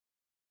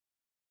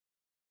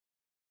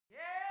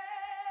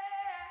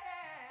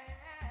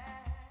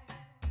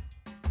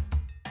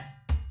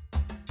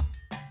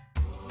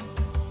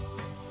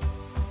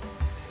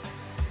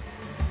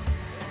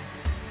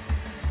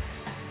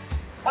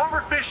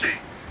overfishing,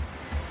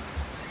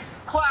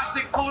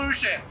 plastic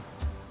pollution,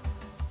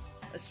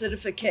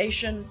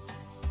 acidification,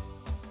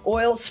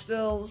 oil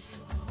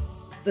spills,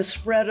 the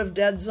spread of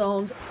dead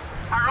zones.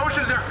 Our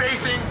oceans are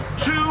facing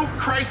two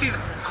crises: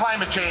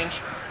 climate change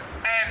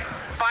and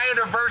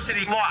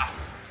biodiversity loss.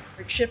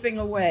 We're chipping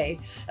away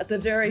at the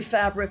very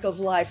fabric of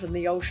life in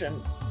the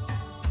ocean.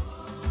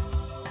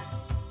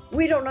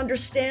 We don't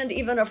understand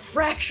even a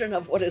fraction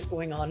of what is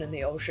going on in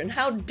the ocean.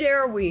 How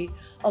dare we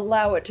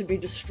allow it to be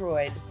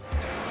destroyed?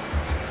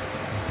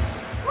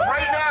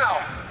 Right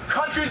now,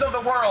 countries of the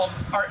world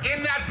are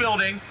in that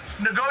building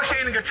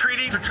negotiating a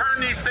treaty to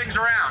turn these things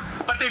around.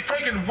 But they've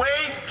taken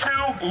way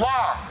too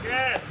long.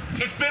 Yes.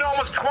 It's been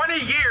almost 20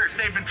 years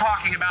they've been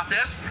talking about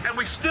this, and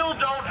we still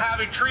don't have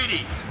a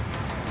treaty.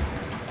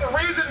 The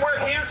reason we're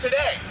here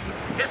today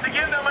is to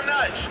give them a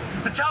nudge,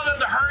 to tell them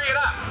to hurry it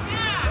up.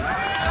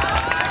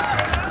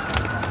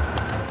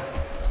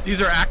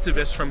 These are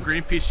activists from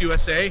Greenpeace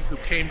USA who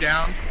came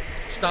down,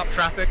 stopped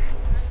traffic,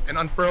 and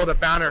unfurled a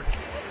banner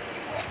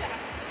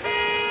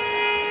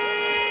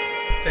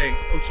saying,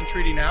 "Ocean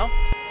Treaty now."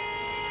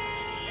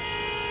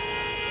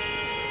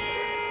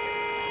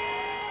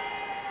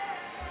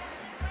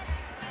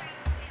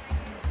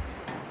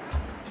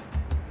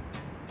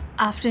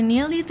 After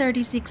nearly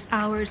 36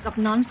 hours of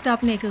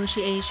non-stop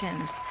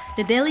negotiations,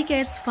 the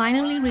delegates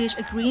finally reached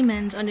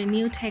agreement on the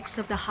new text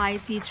of the High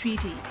Seas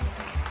Treaty.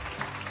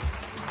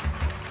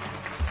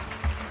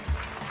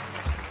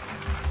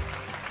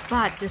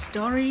 But the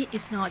story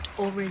is not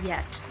over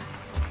yet.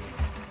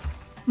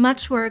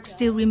 Much work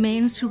still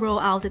remains to roll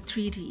out the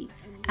treaty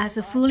as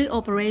a fully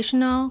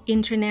operational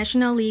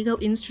international legal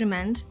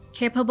instrument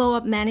capable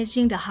of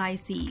managing the high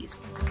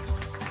seas.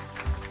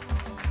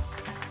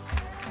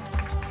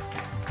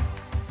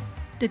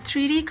 The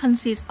treaty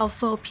consists of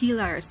 4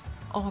 pillars,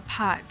 or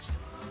parts.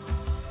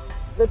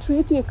 The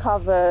treaty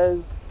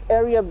covers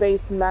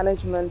area-based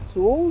management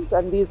tools,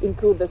 and these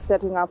include the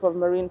setting up of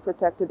marine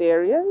protected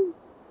areas.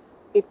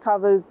 It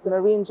covers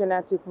marine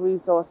genetic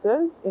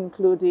resources,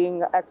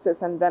 including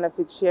access and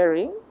benefit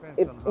sharing.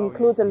 It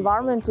includes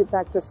environment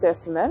impact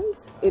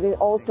assessment. It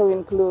also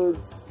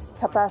includes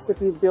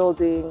capacity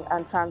building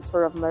and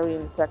transfer of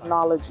marine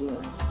technology.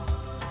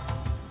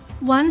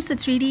 Once the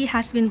treaty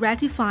has been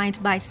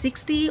ratified by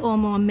 60 or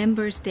more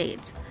member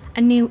states, a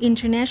new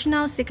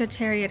international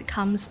secretariat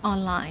comes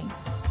online.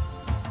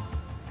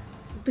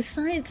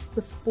 Besides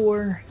the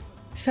 4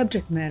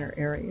 subject matter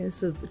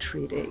areas of the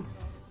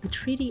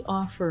treaty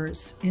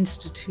offers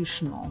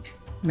institutional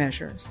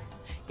measures.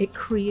 It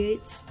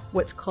creates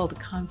what's called a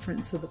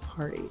conference of the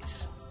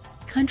parties.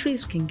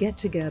 Countries can get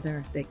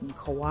together, they can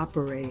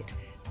cooperate,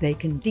 they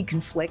can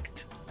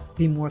deconflict,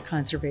 be more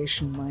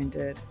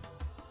conservation-minded.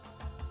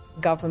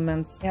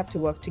 Governments have to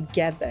work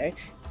together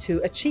to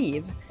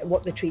achieve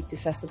what the treaty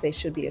says that they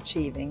should be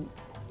achieving.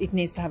 It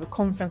needs to have a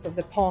conference of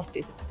the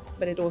parties,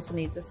 but it also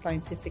needs a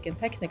scientific and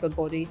technical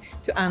body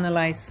to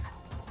analyze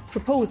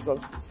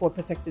proposals for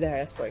protected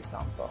areas, for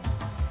example.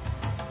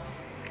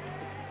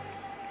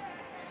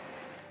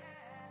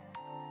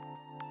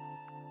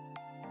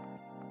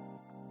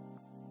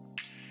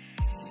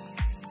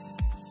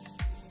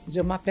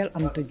 Je m'appelle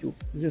Anta Diop,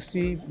 je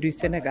suis du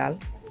Sénégal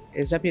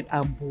et j'habite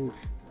à Mbour.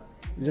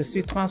 Je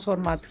suis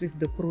transformatrice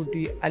de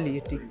produits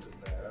halieutiques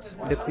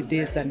depuis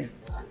des années.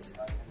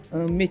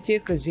 Un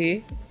métier que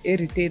j'ai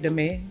hérité de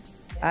mes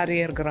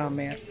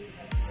arrière-grand-mères.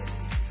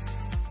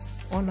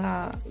 On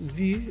a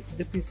vu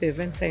depuis ces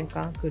 25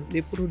 ans que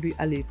les produits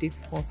halieutiques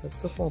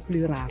se font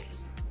plus rares.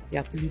 Il n'y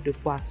a plus de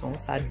poissons,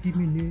 ça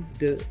diminue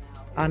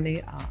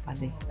d'année en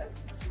année.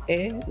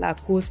 Et la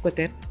cause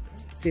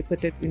c'est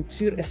peut-être une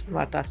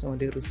surexploitation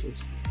des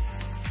ressources.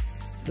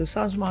 Le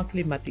changement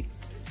climatique,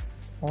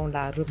 on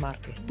l'a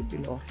remarqué depuis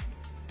lors.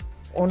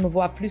 On ne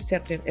voit plus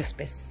certaines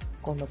espèces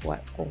qu'on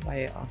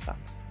voyait ensemble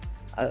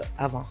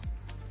avant.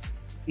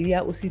 Il y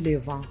a aussi les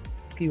vents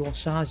qui ont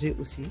changé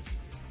aussi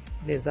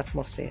les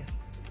atmosphères.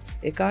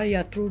 Et quand il y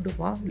a trop de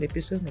vent, les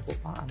pêcheurs ne vont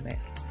pas en mer.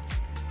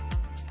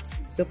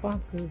 Je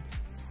pense que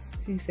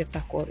si cet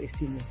accord est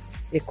signé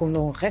et que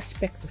l'on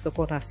respecte ce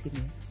qu'on a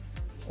signé,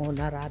 on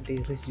aura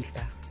des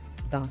résultats.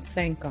 Dans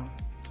 5 ans,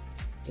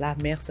 la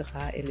mer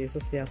sera et les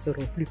océans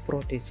seront plus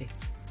protégés.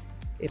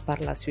 Et par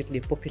la suite,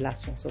 les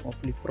populations seront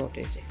plus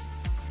protégées.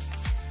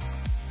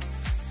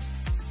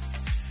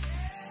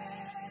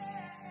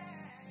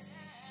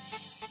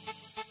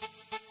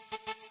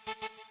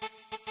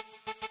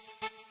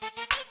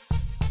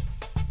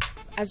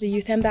 As a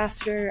youth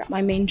ambassador,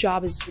 my main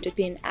job is to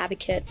be an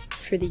advocate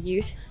for the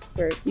youth,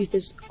 where youth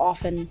is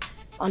often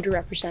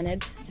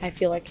underrepresented. I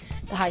feel like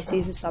the high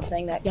seas is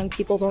something that young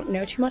people don't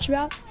know too much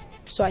about,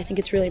 so I think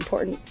it's really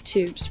important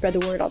to spread the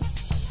word on.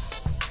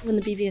 When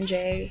the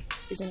BBNJ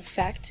is in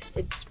effect,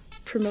 it's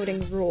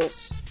promoting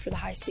rules for the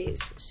high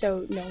seas,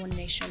 so no one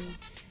nation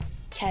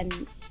can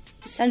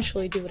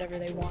essentially do whatever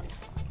they want.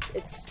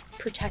 It's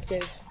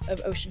protective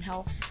of ocean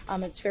health.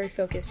 It's very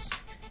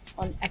focused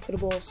on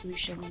equitable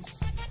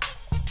solutions.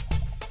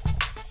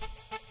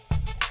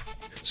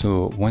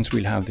 So once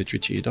we'll have the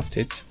treaty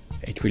adopted,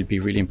 it will be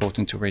really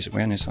important to raise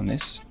awareness on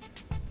this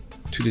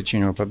to the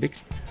general public,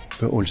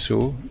 but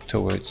also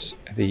towards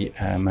the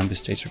member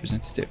states'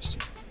 representatives.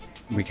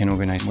 We can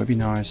organize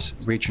webinars,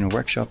 regional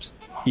workshops,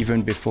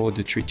 even before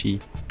the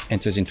treaty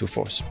enters into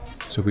force.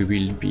 So we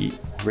will be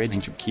ready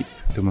to keep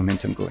the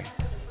momentum going.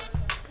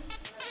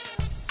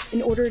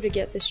 In order to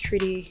get this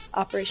treaty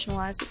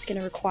operationalized, it's going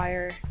to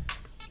require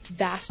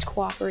vast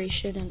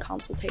cooperation and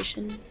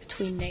consultation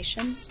between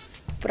nations.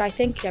 But I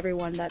think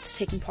everyone that's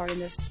taking part in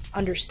this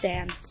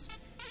understands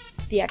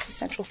the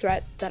existential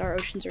threat that our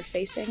oceans are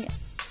facing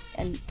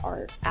and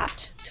are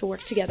apt to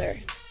work together.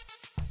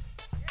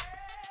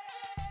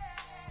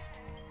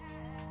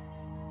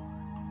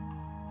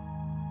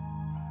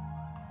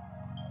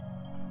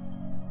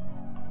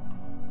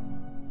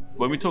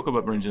 When we talk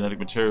about marine genetic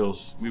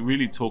materials, we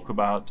really talk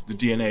about the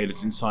DNA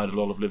that's inside a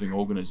lot of living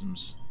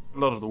organisms. A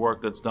lot of the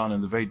work that's done in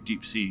the very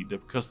deep sea,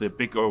 because their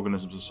big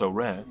organisms are so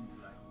rare,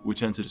 we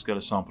tend to just get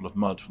a sample of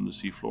mud from the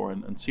seafloor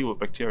and see what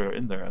bacteria are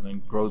in there and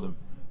then grow them.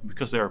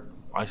 Because they're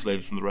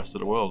isolated from the rest of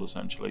the world,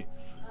 essentially,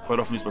 quite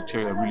often these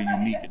bacteria are really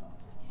unique.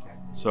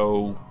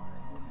 So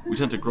we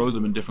tend to grow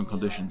them in different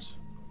conditions.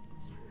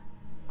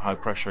 High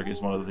pressure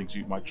is one of the things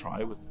you might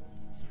try with.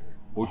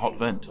 Or hot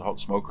vent, hot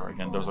smoker,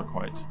 again, those are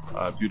quite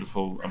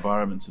beautiful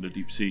environments in the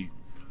deep sea.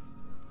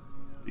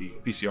 The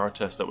PCR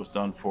test that was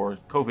done for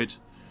COVID,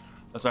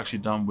 that's actually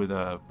done with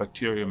a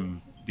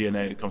bacterium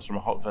DNA that comes from a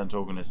hot vent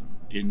organism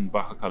in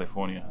Baja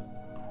California.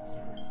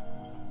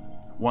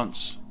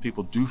 Once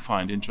people do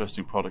find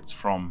interesting products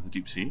from the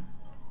deep sea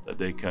that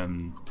they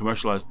can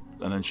commercialize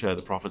and then share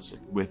the profits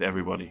with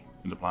everybody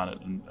in the planet,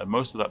 and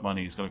most of that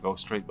money is going to go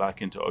straight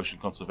back into ocean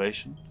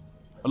conservation.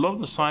 A lot of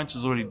the science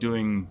is already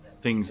doing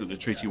things that the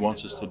treaty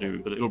wants us to do,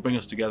 but it'll bring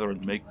us together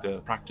and make the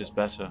practice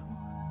better.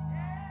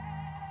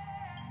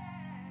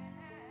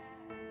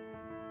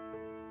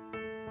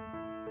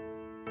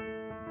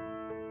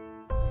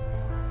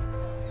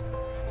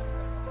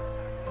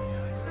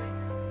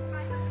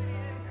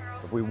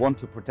 If we want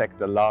to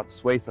protect a large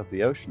swathe of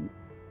the ocean,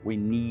 we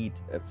need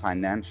a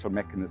financial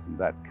mechanism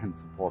that can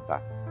support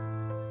that.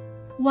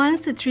 Once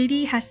the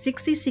treaty has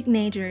 60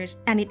 signatures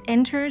and it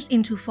enters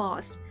into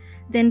force,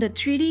 then the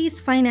treaty's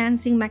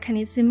financing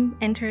mechanism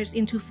enters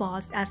into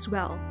force as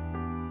well.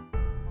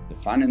 The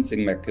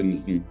financing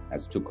mechanism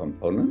has two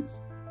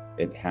components.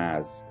 It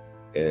has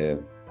a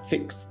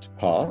fixed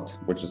part,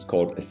 which is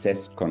called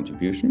assessed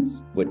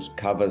contributions, which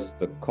covers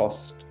the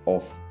cost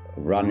of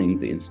running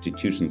the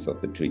institutions of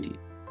the treaty.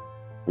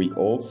 We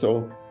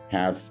also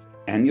have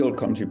annual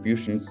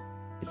contributions,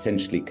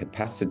 essentially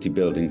capacity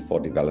building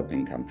for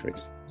developing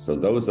countries. So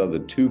those are the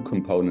two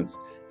components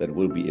that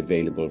will be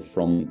available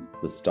from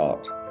the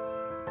start.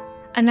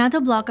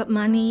 Another block of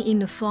money in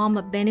the form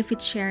of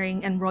benefit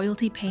sharing and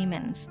royalty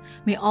payments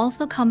may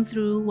also come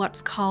through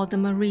what's called the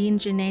Marine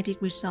Genetic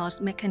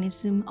Resource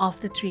Mechanism of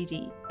the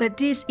treaty. But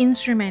these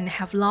instruments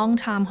have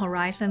long-term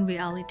horizon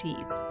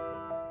realities.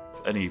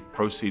 Any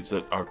proceeds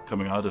that are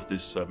coming out of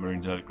this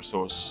marine genetic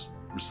resource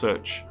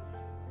research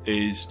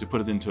is to put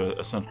it into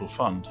a central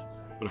fund.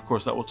 But of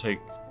course that will take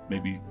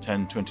maybe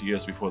 10, 20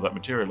 years before that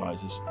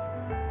materializes.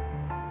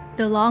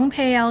 The long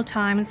payout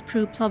times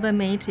proved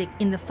problematic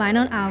in the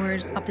final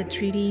hours of the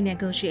treaty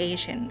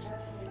negotiations.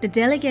 The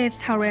delegates,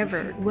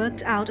 however,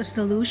 worked out a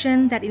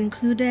solution that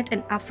included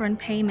an upfront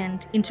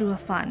payment into a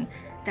fund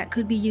that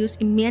could be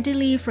used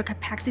immediately for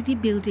capacity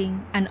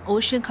building and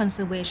ocean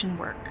conservation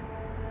work.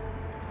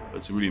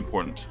 It's a really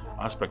important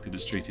aspect of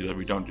this treaty that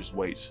we don't just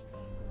wait.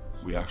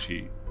 We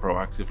actually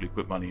proactively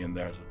put money in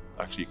there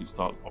that actually you can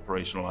start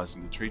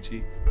operationalizing the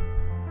treaty.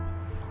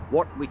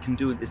 What we can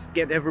do is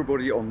get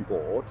everybody on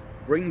board,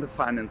 bring the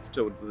finance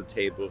to the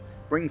table,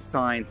 bring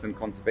science and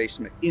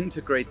conservation,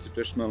 integrate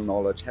traditional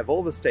knowledge, have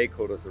all the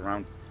stakeholders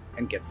around it,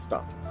 and get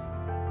started.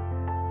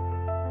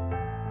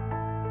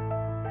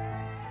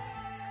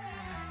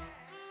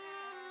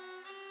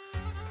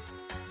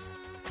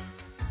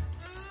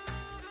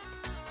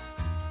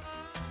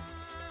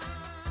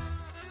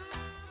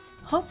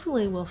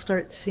 Hopefully we'll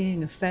start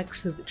seeing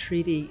effects of the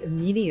treaty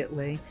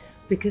immediately,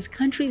 because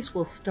countries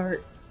will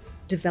start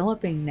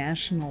developing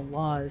national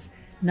laws,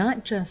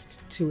 not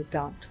just to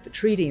adopt the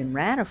treaty and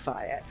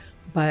ratify it,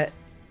 but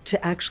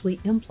to actually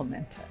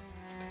implement it.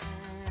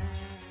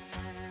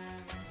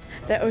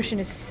 The ocean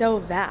is so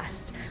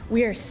vast.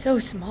 We are so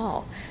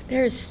small.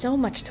 There is so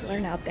much to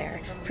learn out there.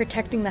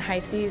 Protecting the high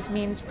seas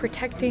means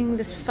protecting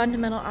this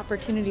fundamental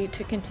opportunity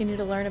to continue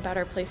to learn about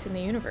our place in the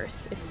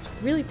universe. It's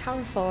really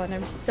powerful, and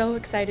I'm so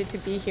excited to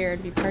be here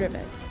and be part of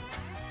it.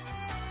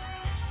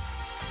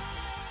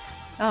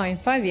 In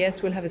 5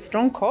 years, we'll have a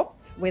strong COP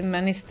with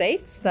many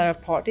states that are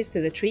parties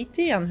to the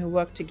treaty and who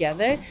work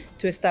together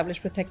to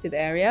establish protected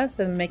areas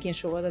and making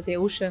sure that the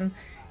ocean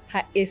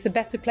is a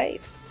better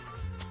place.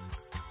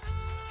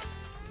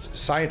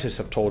 Scientists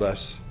have told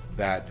us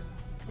that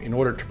in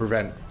order to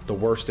prevent the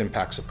worst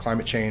impacts of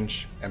climate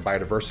change and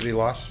biodiversity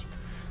loss,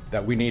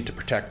 that we need to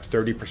protect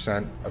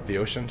 30% of the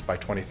oceans by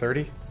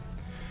 2030.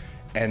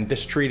 And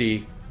this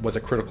treaty was a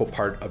critical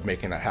part of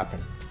making that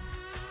happen.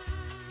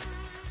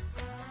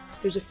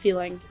 There's a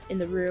feeling in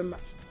the room.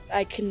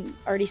 I can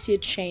already see a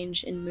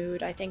change in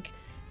mood. I think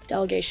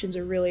delegations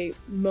are really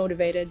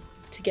motivated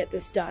to get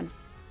this done.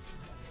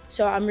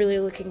 So I'm really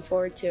looking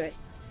forward to it.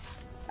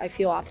 I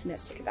feel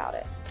optimistic about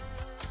it.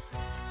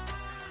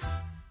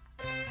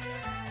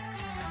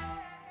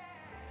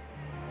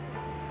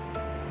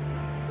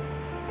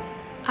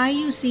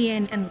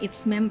 IUCN and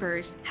its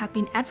members have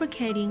been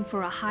advocating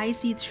for a high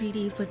sea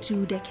treaty for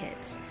 2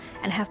 decades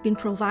and have been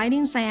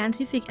providing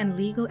scientific and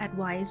legal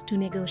advice to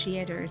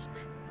negotiators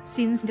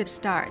since the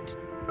start.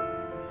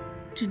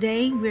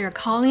 Today, we are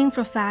calling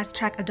for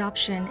fast-track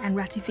adoption and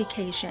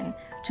ratification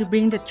to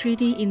bring the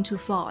treaty into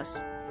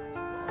force.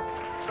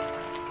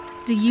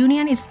 The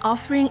Union is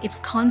offering its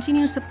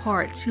continued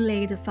support to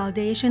lay the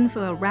foundation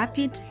for a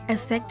rapid,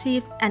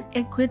 effective, and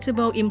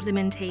equitable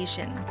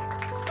implementation.